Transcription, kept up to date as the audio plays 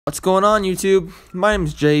What's going on, YouTube? My name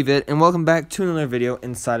is Javid, and welcome back to another video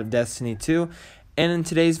inside of Destiny 2. And in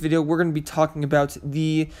today's video, we're going to be talking about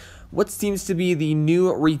what seems to be the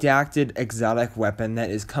new redacted exotic weapon that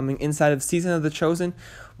is coming inside of Season of the Chosen,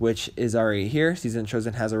 which is already here. Season of the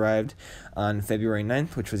Chosen has arrived on February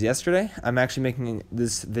 9th, which was yesterday. I'm actually making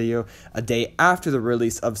this video a day after the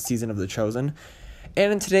release of Season of the Chosen.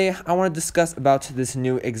 And today, I want to discuss about this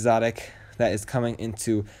new exotic that is coming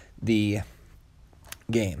into the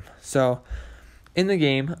game. So in the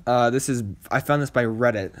game, I found this by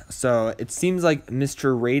Reddit. So it seems like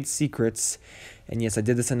Mr. Raid Secrets, and yes, I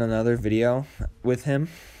did this in another video with him,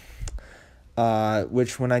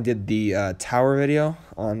 which when I did the tower video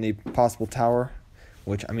on the possible tower,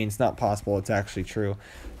 which I mean it's not possible, it's actually true,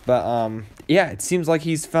 but yeah, it seems like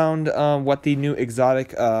he's found what the new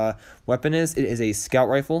exotic weapon is. It is a scout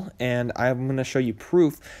rifle, and I'm going to show you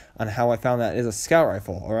proof on how I found that it is a scout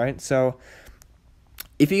rifle. Alright, so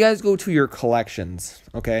if you guys go to your collections,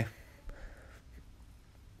 okay,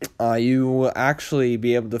 you will actually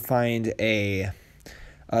be able to find if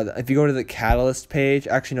you go to the catalyst page,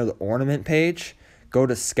 actually no, the ornament page, go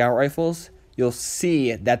to scout rifles, you'll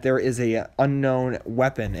see that there is a unknown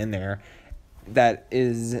weapon in there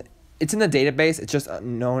it's in the database,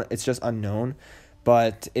 it's just unknown,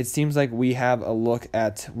 but it seems like we have a look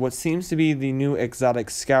at what seems to be the new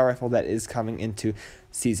exotic scout rifle that is coming into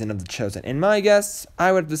Season of the Chosen. In my guess,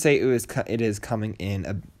 I would have to say it is coming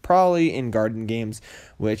in probably in Garden Games,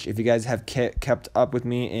 which if you guys have kept up with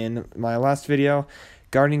me in my last video,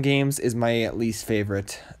 Garden Games is my least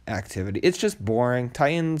favorite activity. It's just boring.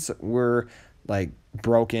 Titans were like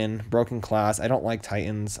broken class. I don't like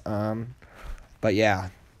Titans. But yeah.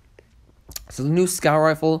 So the new scout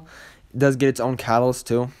rifle does get its own catalyst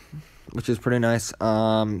too, which is pretty nice.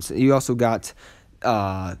 So you also got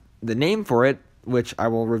the name for it, which I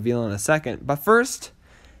will reveal in a second. But first,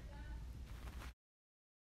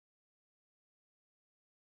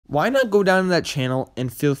 why not go down to that channel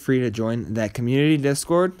and feel free to join that community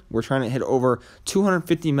Discord? We're trying to hit over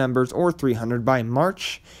 250 members or 300 by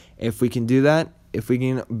March. If we can do that, if we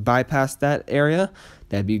can bypass that area,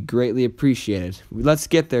 that'd be greatly appreciated. Let's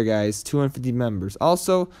get there, guys. 250 members.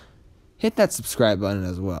 Also, hit that subscribe button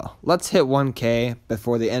as well. Let's hit 1K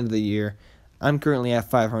before the end of the year. I'm currently at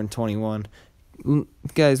 521. If you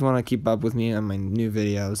guys want to keep up with me on my new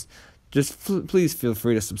videos, just please feel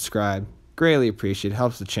free to subscribe. Greatly appreciate it.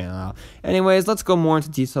 Helps the channel out. Anyways, let's go more into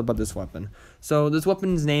detail about this weapon. So this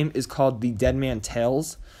weapon's name is called the Deadman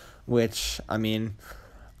Tales, which, I mean,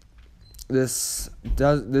 this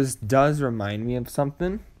does remind me of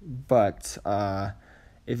something, but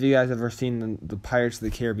if you guys ever seen the Pirates of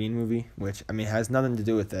the Caribbean movie, which, I mean, has nothing to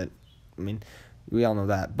do with it, I mean, we all know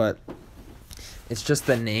that, but it's just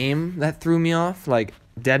the name that threw me off, like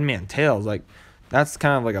Deadman Tales, like that's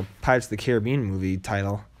kind of like a Pirates of the Caribbean movie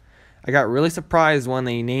title. I got really surprised when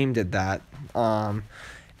they named it that.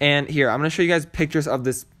 And here, I'm going to show you guys pictures of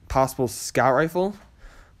this possible scout rifle,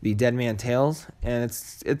 the Deadman Tales, and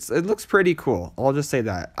it looks pretty cool. I'll just say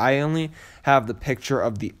that. I only have the picture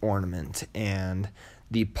of the ornament and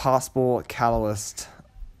the possible catalyst,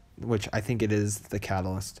 which I think it is the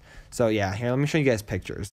catalyst. So yeah, here, let me show you guys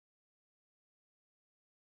pictures.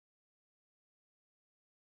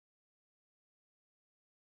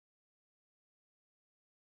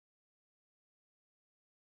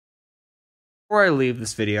 Before I leave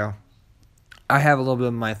this video, I have a little bit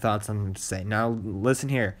of my thoughts on what to say. Now, listen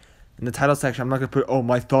here. In the title section, I'm not going to put,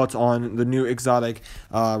 my thoughts on the new exotic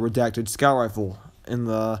redacted scout rifle in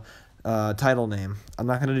the title name. I'm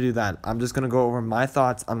not going to do that. I'm just going to go over my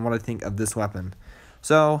thoughts on what I think of this weapon.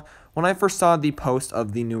 So, when I first saw the post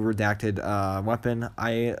of the new redacted weapon,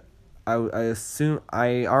 I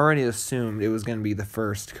already assumed it was going to be the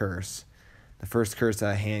first curse. The first curse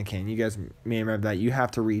hand cannon. You guys may remember that. You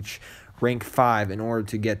have to reach rank 5 in order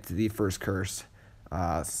to get to the first curse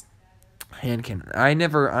hand cannon. I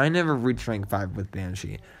never reached rank 5 with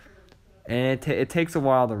Banshee, and it takes a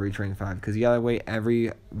while to reach rank 5 because you gotta wait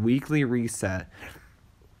every weekly reset.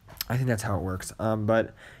 I think that's how it works.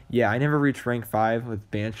 But yeah, I never reached rank 5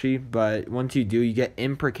 with Banshee, but once you do, you get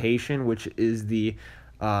Imprecation, which is the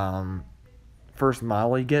first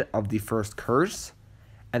model you get of the first curse.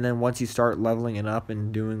 And then once you start leveling it up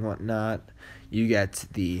and doing whatnot, you get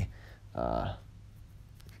the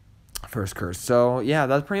first curse. So yeah,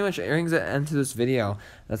 that's pretty much brings the end to this video.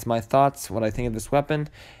 That's my thoughts, what I think of this weapon.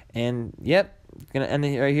 And yep, gonna end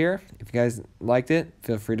it right here. If you guys liked it,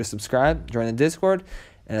 feel free to subscribe, join the Discord,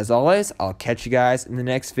 and as always, I'll catch you guys in the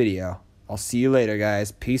next video. I'll see you later,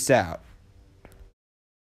 guys. Peace out.